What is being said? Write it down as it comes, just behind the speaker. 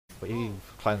but you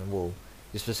climb the wall,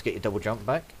 you're supposed to get your double jump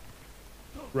back.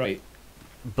 Right.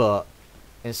 But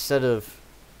instead of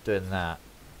doing that,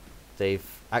 they've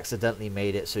accidentally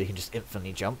made it so you can just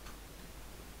infinitely jump.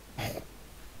 Of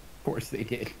course they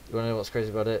did. You wanna know what's crazy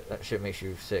about it? That shit makes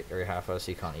you sick every half hour,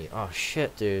 so you can't eat. Oh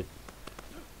shit, dude.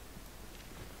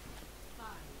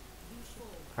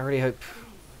 I really hope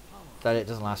that it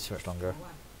doesn't last too much longer.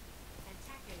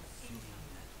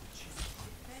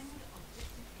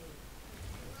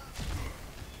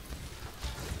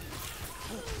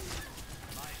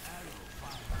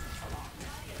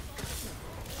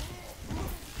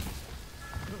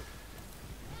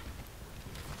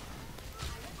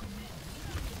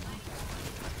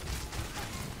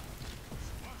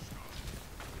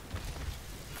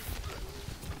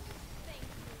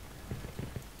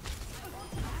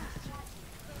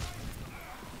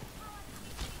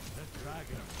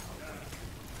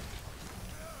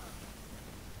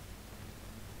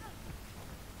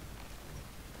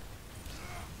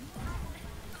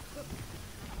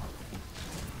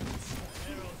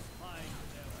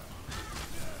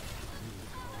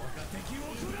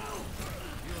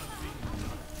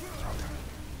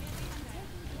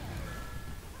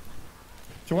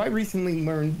 So I recently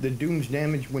learned the Doom's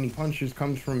damage when he punches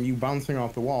comes from you bouncing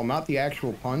off the wall, not the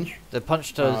actual punch. The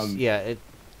punch does, yeah,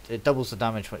 it doubles the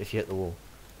damage if you hit the wall.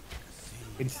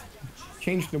 It's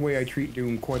changed the way I treat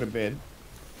Doom quite a bit.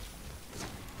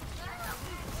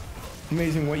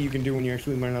 Amazing what you can do when you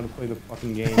actually learn how to play the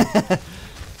fucking game.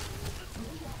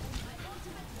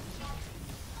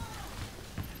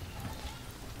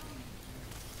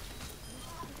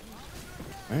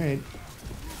 Alright.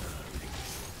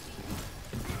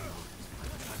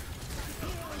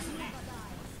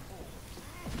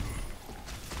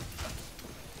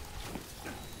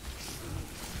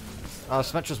 Oh,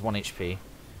 Symmetra's 1 HP.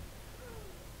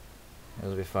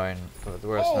 It'll be fine. But the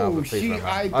worst now, Oh, but please shit, remember.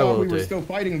 I I thought will we were do. still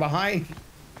fighting behind.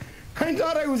 I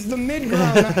thought I was the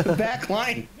mid-ground, not the back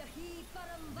line.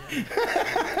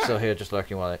 Still here, just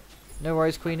lurking while it. No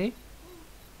worries, Queenie.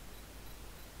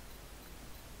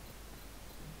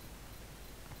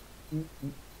 No,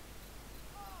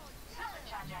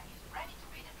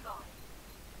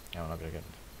 we're not gonna get.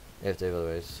 We have to do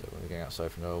otherwise, so we're going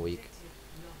outside for another week.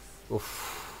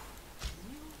 Oof.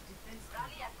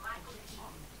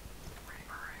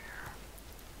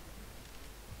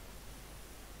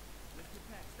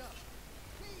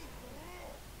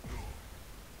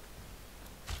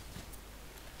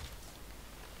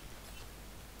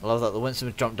 I love that the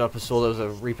Winston jumped up and saw there was a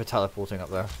Reaper teleporting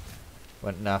up there.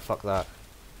 Went, nah, fuck that.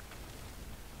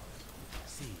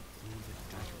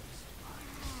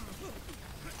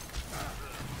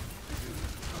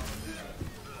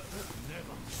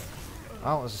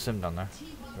 Oh, there's a sim down there.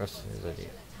 The rest is an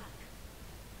idiot.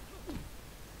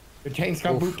 The tanks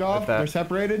got booped off, they're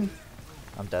separated.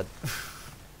 I'm dead.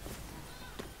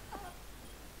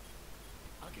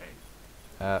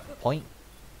 Point.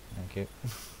 Thank you.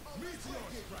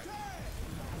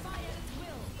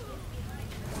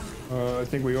 I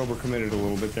think we overcommitted a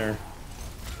little bit there.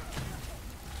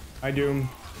 Hi, Doom.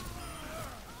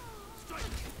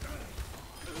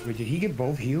 Wait, did he get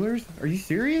both healers? Are you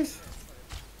serious?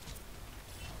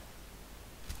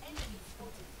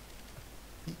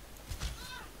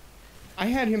 I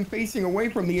had him facing away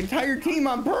from the entire team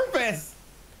on purpose!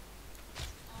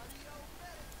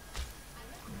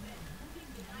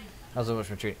 How's the much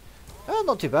retreat?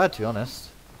 Not too bad, to be honest.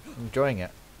 I'm enjoying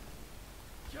it.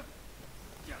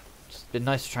 It's been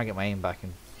nice to try and get my aim back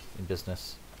in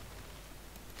business.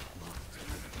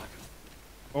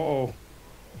 Uh-oh.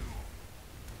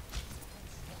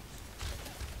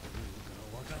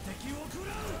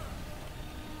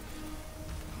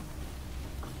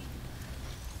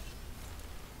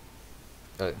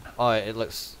 Oh, it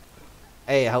looks...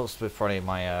 A, it helps with probably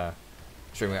my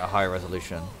streaming at a higher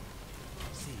resolution.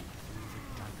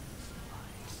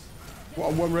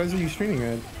 What res are you streaming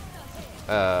at?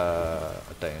 I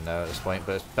don't even know at this point,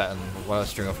 but it's better than when I was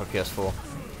streaming off a PS4.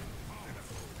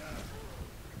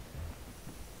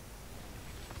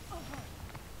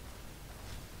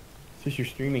 Since you're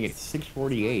streaming at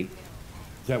 648. Is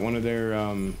that one of their,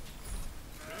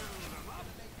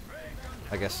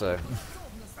 I guess so.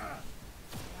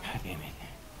 God damn it.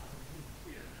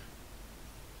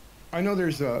 I know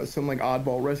there's some like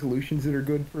oddball resolutions that are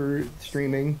good for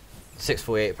streaming.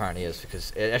 648 apparently is,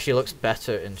 because it actually looks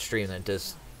better in stream than it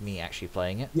does me actually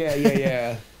playing it.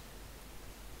 Yeah.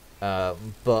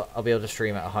 But I'll be able to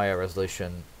stream at a higher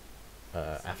resolution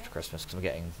after Christmas because I'm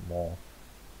getting more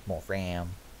RAM.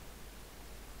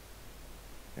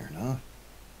 Fair enough.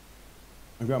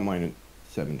 I've got mine at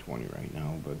 720 right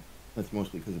now, but that's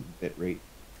mostly because of bit rate.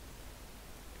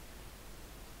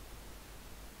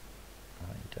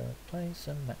 Place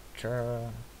a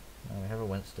Metro. Oh, we have a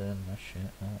Winston. Oh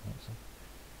shit. Oh, Winston.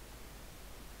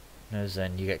 No,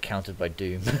 Zen, you get countered by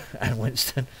Doom and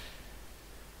Winston.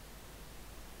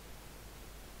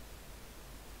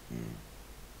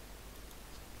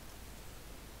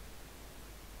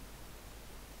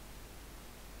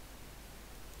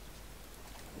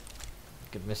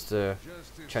 Good Mr.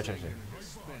 Check.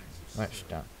 Right,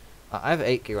 down. I have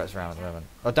 8 gigabytes of RAM at the moment.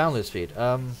 Oh, download speed.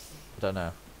 I don't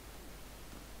know.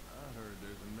 I heard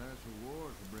there's a nice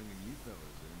reward for bringing you fellas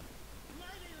in.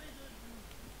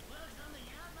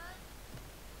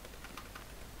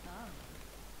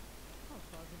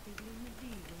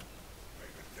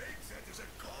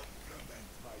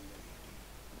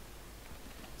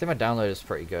 I think my download is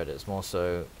pretty good. It's more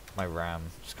so my RAM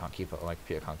just can't keep up. My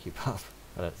computer can't keep up.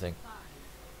 I don't think. 5,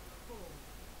 4,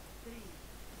 3, 2,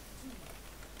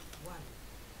 1.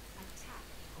 Attack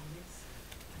commence.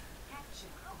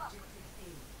 Capture objective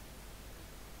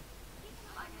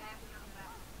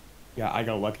A. Yeah, I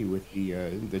got lucky with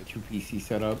the 2 PC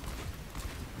setup,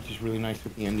 which is really nice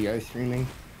with the NDI streaming.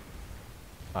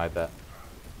 I bet.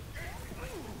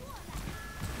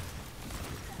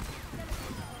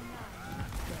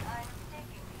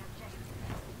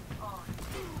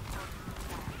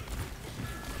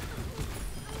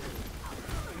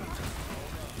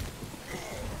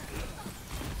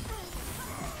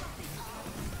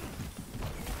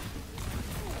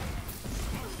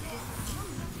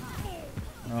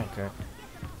 Okay.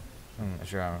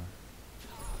 Sure.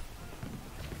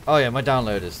 Oh yeah, my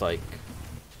download is like...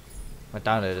 My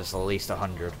download is at least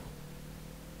 100. Back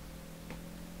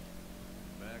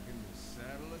in the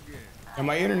saddle again. And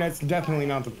my internet's definitely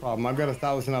not the problem. I've got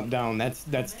 1,000 up down.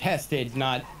 That's tested,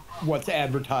 not what's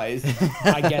advertised.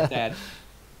 I get that.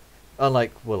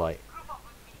 Unlike Woolite.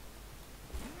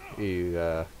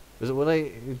 Was it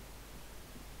Woolite who...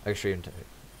 I streamed to...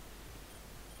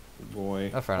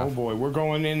 Boy. Oh, fair enough. Oh boy, we're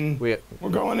going in. We're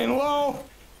going in low.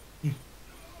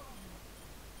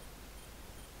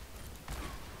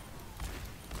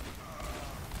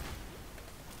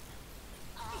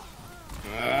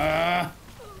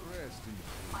 Rest in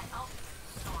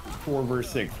 4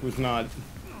 versus 6 was not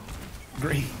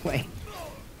great play.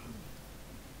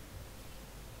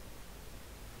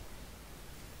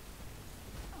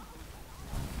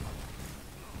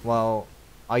 Well,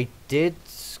 I did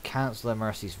cancel the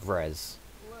Mercy's res.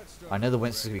 I know the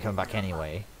Winston's gonna be coming back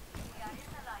anyway.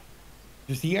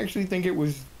 Does he actually think it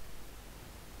was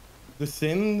the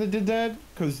Sin that did that?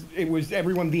 Because it was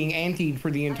everyone being antied for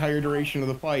the entire duration of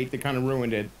the fight that kind of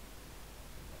ruined it.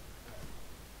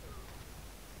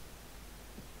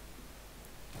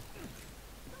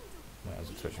 Wait, I was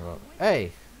switching up.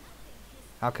 Hey!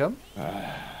 How come?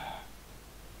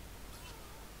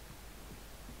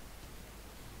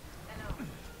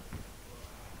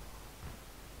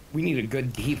 We need a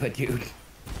good diva, dude.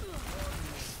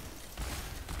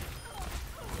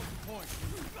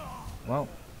 Well.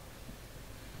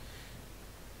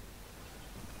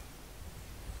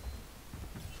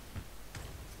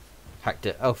 Hacked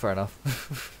it. Oh, fair enough.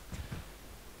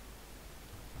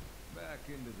 back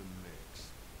into the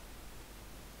mix.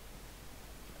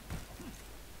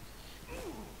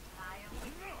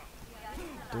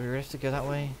 Do we really have to go that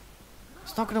way?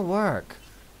 It's not gonna work.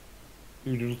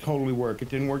 Dude, it'll totally work. It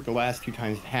didn't work the last 2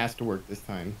 times. It has to work this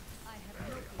time.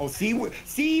 Oh, see,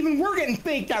 even we're getting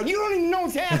faked out. You don't even know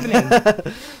what's happening.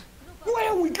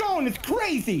 Where are we going? It's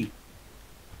crazy.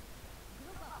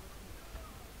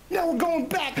 Now we're going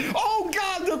back. Oh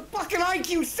God, the fucking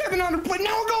IQ 700 play.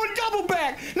 Now we're going double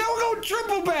back. Now we're going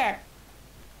triple back.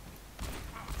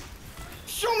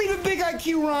 Show me the big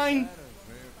IQ, Ryan.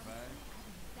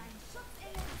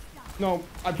 No,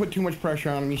 I put too much pressure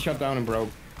on him. He shut down and broke.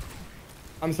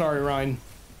 I'm sorry, Ryan.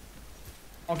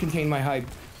 I'll contain my hype.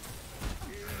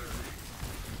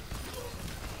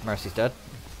 Mercy's dead.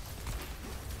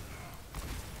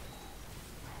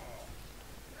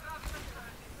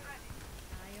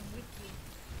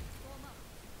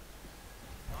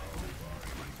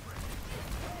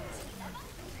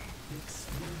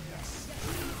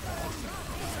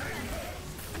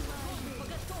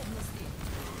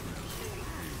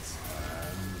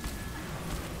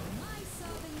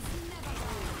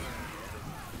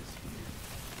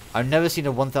 I've never seen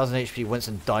a 1000 HP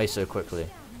Winston die so quickly.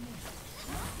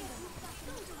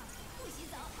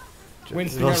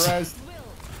 Winston got res.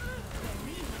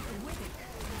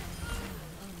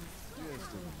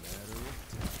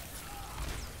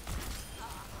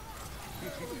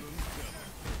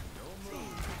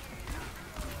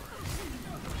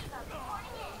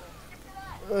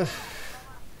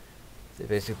 They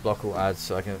basically block all ads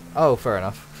so I can... Oh, fair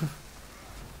enough.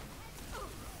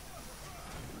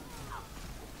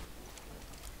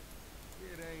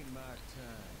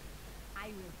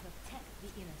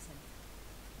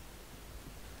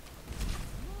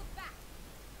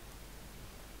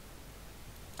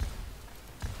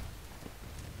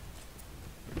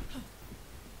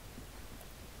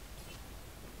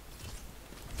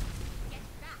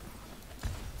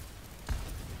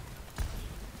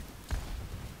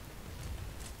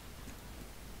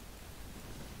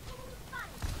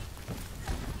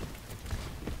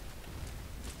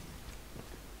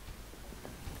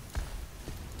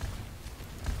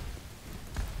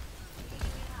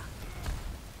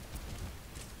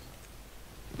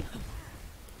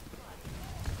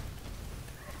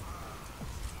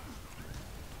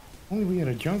 Only we had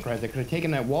a Junkrat that could have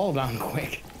taken that wall down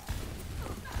quick.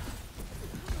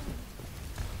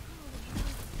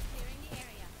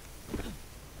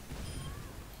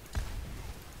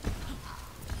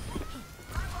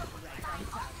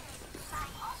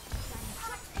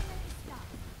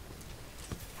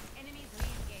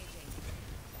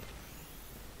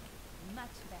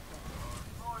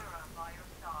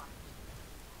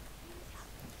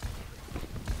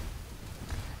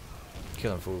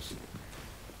 Killing fools.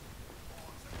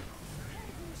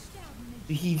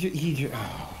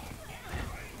 Oh.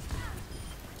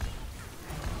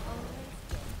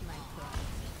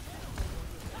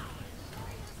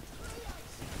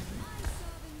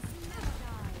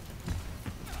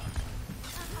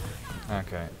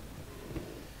 Okay.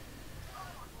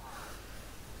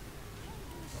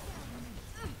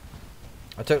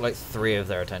 I took like 3 of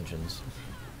their attentions.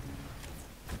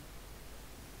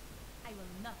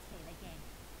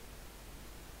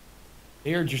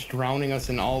 They are just drowning us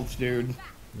in ults, dude.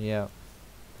 Yeah.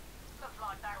 Looks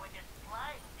like they were just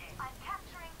playing dead. I'm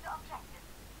capturing the objective.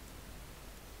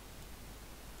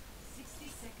 60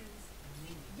 seconds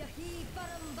remaining.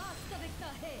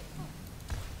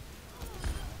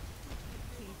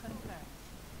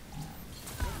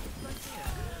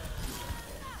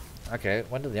 Okay,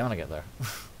 when did the Ana get there?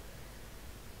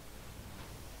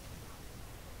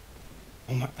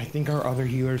 Oh my, I think our other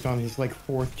healer's on his like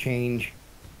 4th change.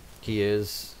 He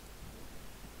is.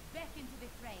 Back into the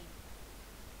fray. I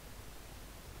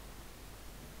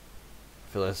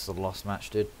feel like this is a lost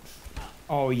match, dude.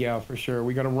 Oh yeah, for sure.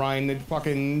 We got a Ryan that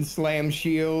fucking slams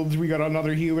shields. We got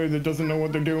another healer that doesn't know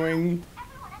what they're doing.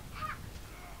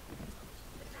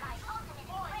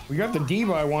 We got the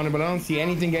diva I wanted, but I don't see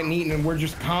anything getting eaten, and we're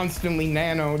just constantly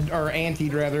nanoed, or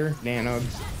antied rather, nanoed.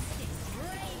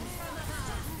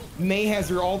 May has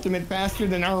her ultimate faster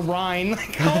than our Rhine.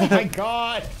 Like, oh my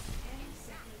god.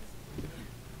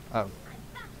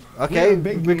 Okay,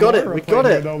 we got it. We got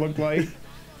it. Though, look like.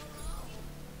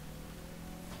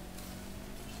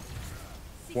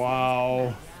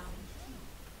 Wow.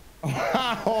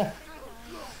 Wow.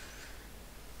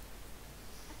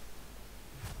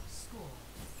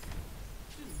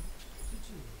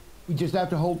 We just have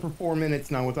to hold for 4 minutes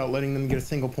now without letting them get a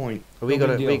single point. We No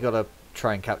gotta big we deal. gotta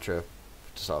try and capture her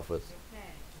to start off with.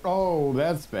 Oh,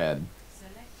 that's bad.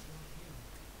 Select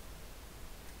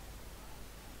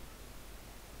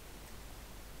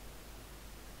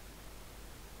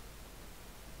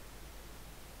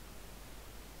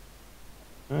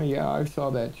your hero. Yeah, I saw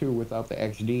that too without the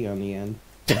XD on the end.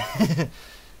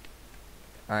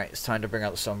 Alright, it's time to bring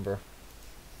out the Sombra.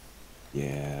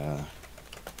 Yeah.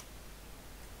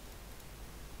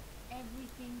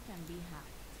 Everything can be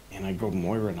hacked. And I go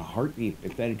Moira in a heartbeat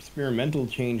if that experimental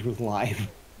change was live.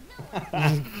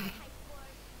 Attack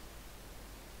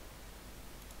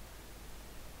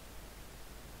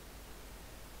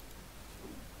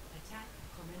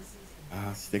commences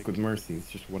in Stick with Mercy. It's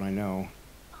just what I know.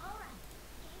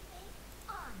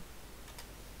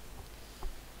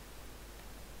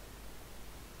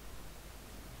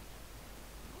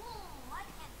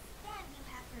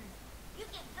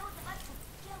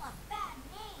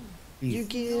 You Please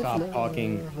give stop love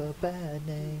talking. a bad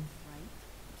name. Right?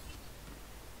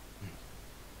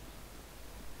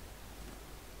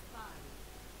 5,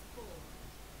 4,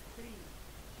 3,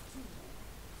 2,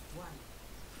 1.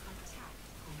 Attack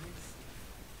commencing.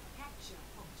 Capture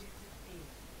objective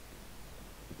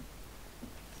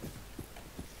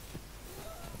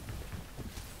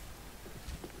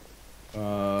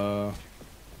A.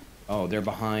 Oh, they're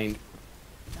behind.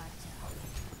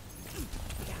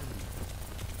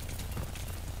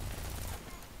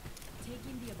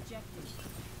 Taking the objective.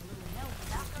 A little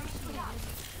help is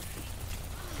appreciated.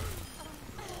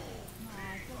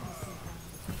 My goodness,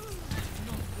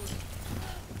 not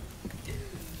good.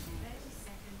 30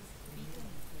 seconds Beacon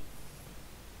in place.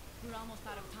 We're almost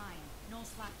out of time. No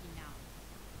slacking now.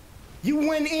 You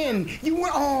went in. You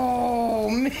went. Oh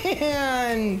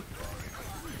man.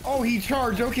 Oh, he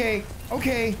charged. Okay.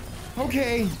 Okay.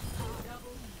 Okay.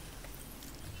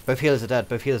 Both healers are dead.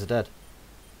 Both healers are dead.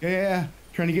 Yeah.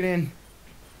 Trying to get in. 10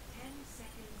 seconds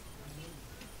remaining.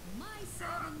 My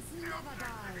servants never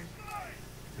die.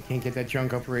 I can't get that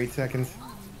junk up for 8 seconds.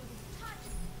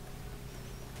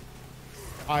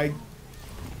 I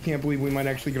can't believe we might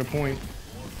actually get a point.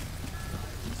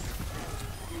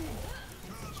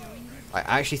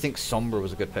 I actually think Sombra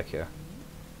was a good pick here.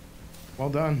 Well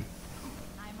done.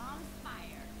 I'm on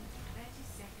fire. 30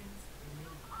 seconds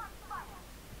remaining.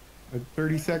 At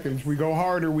 30 seconds, we go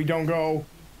hard or we don't go.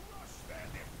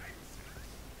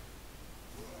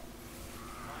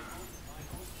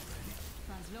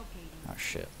 Translocating. Oh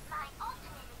shit.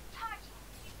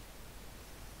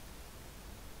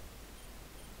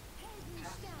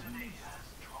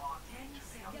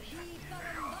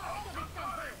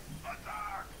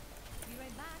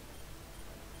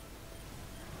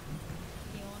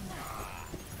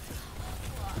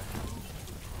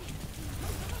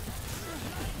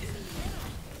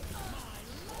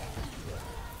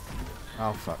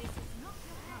 Oh fuck.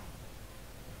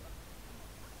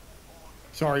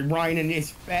 Sorry, Ryan and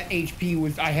his fat HP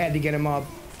was. I had to get him up.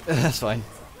 That's fine.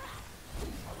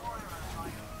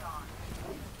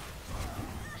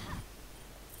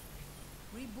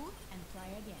 Reboot and try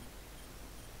again.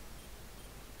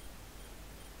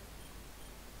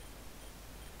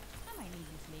 I might need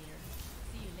this later.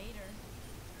 See you later.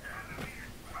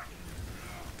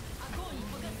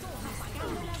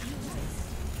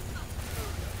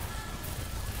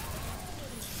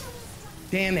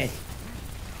 Damn it.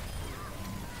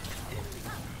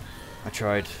 I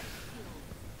tried.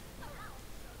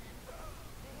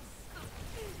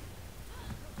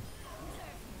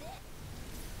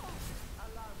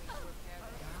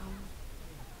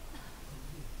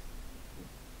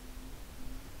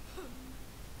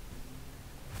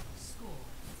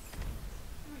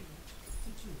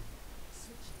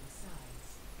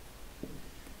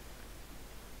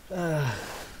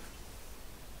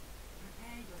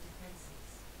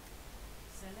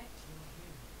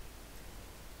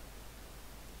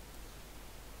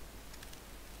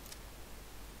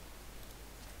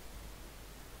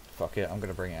 Fuck it, I'm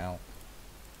gonna bring it out.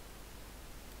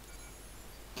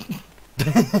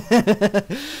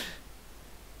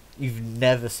 You've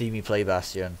never seen me play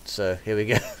Bastion, so here we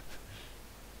go.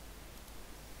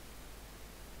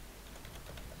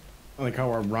 I like how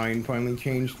our Ryan finally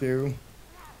changed through.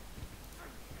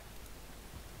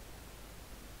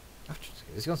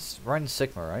 He's going Ryan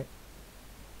Sigma, right?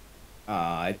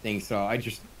 I think so.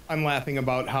 I'm laughing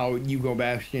about how you go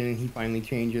Bastion and he finally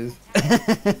changes.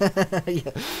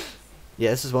 Yeah. Yeah,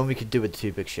 this is one we could do with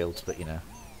 2 big shields, but you know.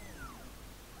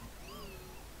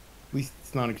 At least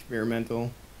it's not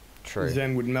experimental. True.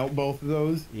 Zen would melt both of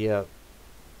those. Yeah.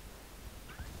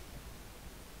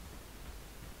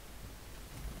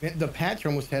 The patch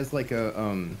almost has like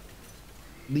a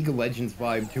League of Legends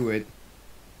vibe to it,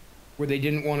 where they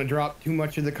didn't want to drop too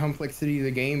much of the complexity of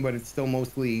the game, but it's still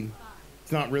mostly,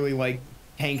 it's not really like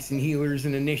tanks and healers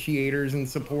and initiators and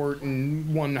support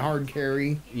and one hard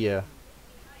carry. Yeah.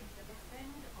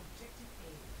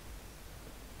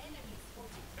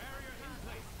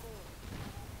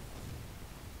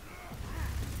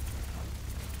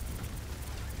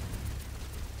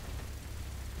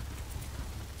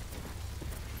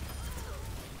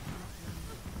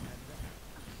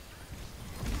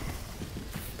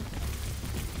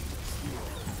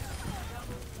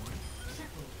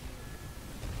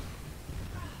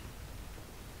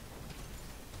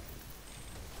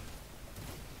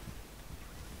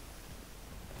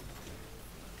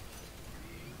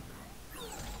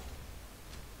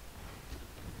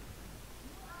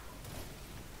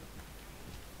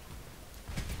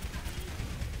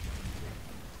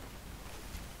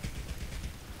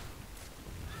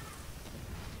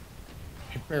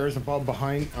 Bears above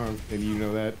behind. Oh, maybe you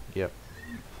know that. Yep.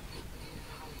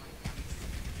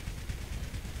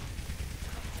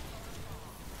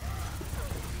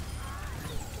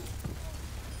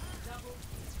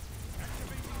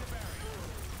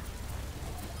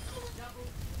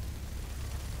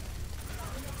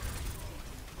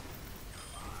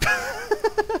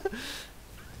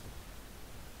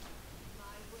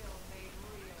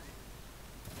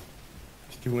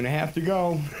 Just 2.5 to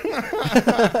go.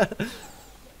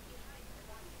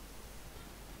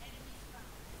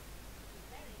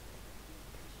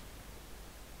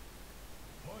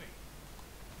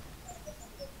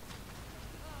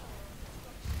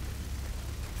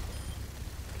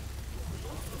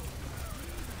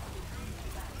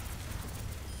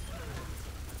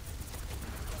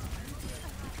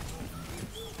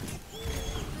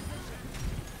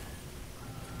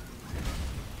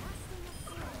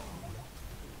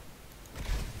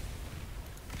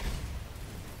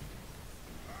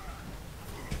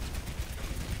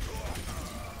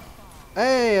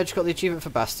 Hey, I just got the achievement for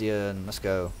Bastion. Let's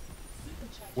go.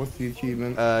 What's the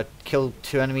achievement? Kill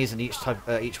 2 enemies in each one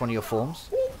of your forms.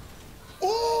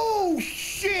 Oh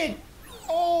shit!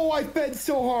 Oh, I fed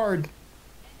so hard.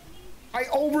 I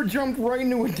overjumped right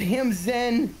into a damn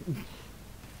Zen.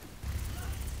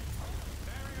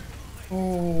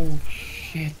 Oh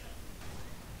shit.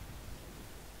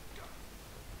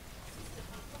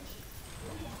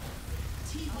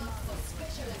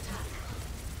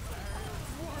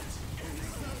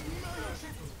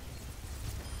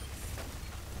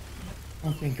 Oh,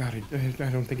 thank God.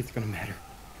 I don't think it's gonna matter.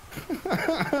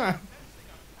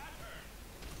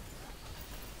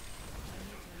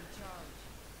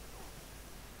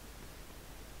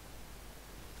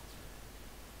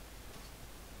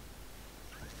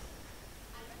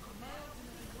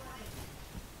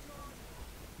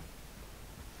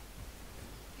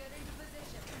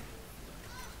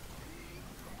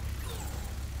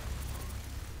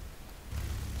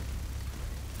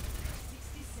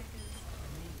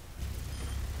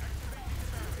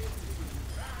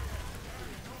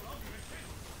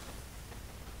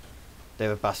 They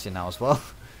have a bastion now as well.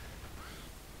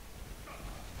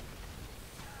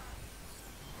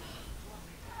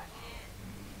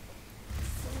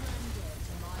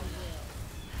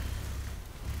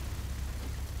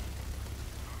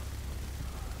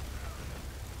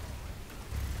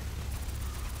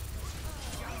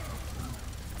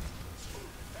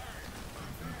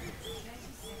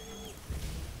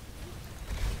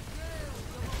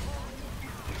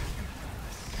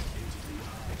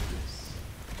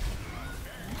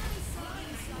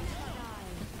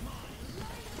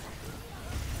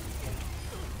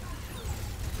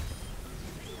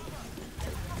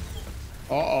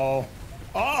 Uh-oh.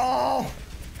 Uh-oh!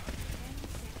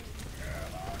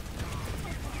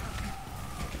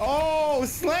 Oh,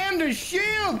 slam the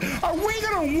shield! Are we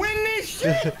gonna win this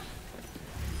shit?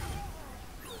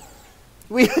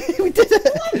 we did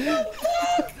it!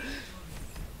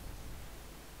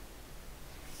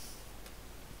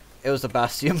 It was the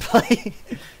bastion play.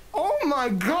 Oh my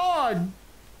god!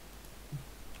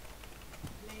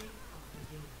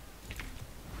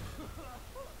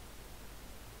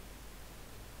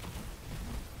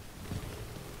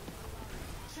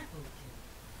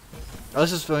 Oh,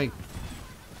 this is very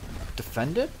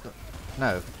defended?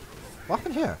 No. What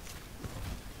happened here?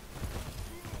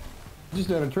 Just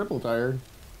had a triple tire.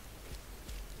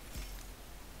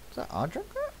 Is that our junk?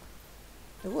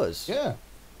 It was. Yeah.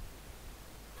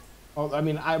 Oh, I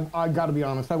mean, I gotta be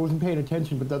honest, I wasn't paying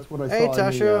attention, but that's what I Hey, saw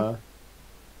Tasha. in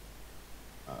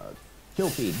the, kill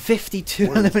feed. 52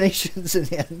 Word. eliminations in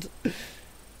the end.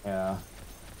 Yeah.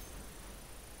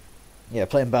 Yeah,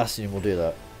 playing Bastion will do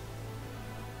that.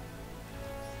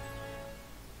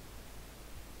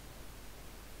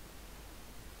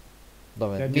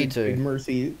 Love it. That Me dude played too.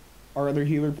 Mercy. Our other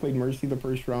healer played Mercy the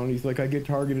first round. He's like, I get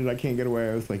targeted, I can't get away.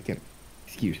 I was like,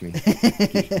 excuse me.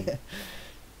 Excuse me.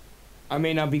 I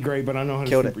may not be great, but I know how to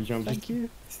Killed super it. jump. Thank Just you.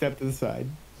 step to the side.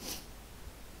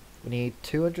 We need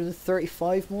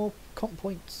 235 more comp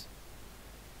points.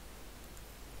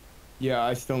 Yeah,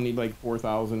 I still need like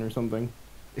 4,000 or something.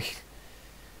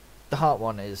 The heart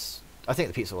one is... I think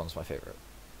the pizza one's my favourite.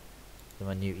 They're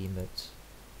my new emotes.